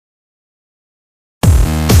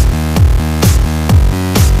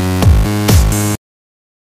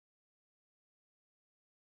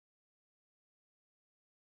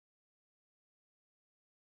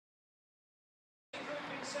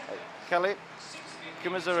Kelly,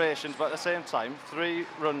 commiserations, but at the same time, 3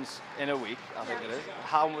 runs in a week, I think it is.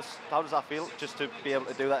 How does that feel, just to be able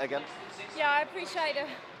to do that again? Yeah, I appreciate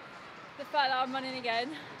the fact that I'm running again.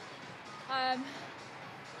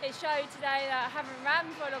 It showed today that I haven't ran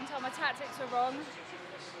for a long time, my tactics were wrong,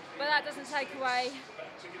 but that doesn't take away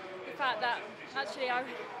the fact that actually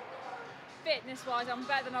fitness-wise I'm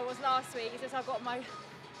better than I was last week. It's just I got my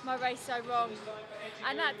race so wrong,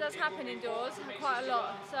 and that does happen indoors quite a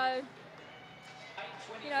lot. So,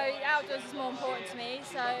 you know, outdoors is more important to me,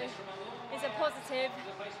 so it's a positive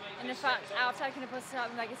in the fact I've taken a positive out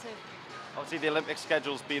of the negative. Obviously the Olympic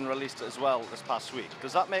schedule's been released as well this past week.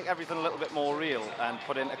 Does that make everything a little bit more real and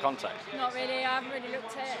put into context? Not really, I haven't really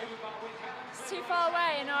looked at it. It's too far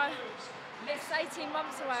away and it's 18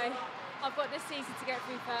 months away. I've got this season to get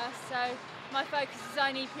through first, so my focus is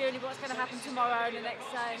only purely what's going to happen tomorrow and the next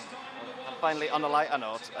day. And finally, on a lighter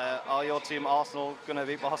note, are your team Arsenal going to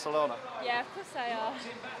beat Barcelona? Yeah, of course they are.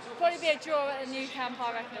 Probably be a draw at the new camp,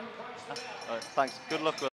 I reckon. All right, thanks. Good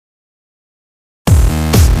luck with it.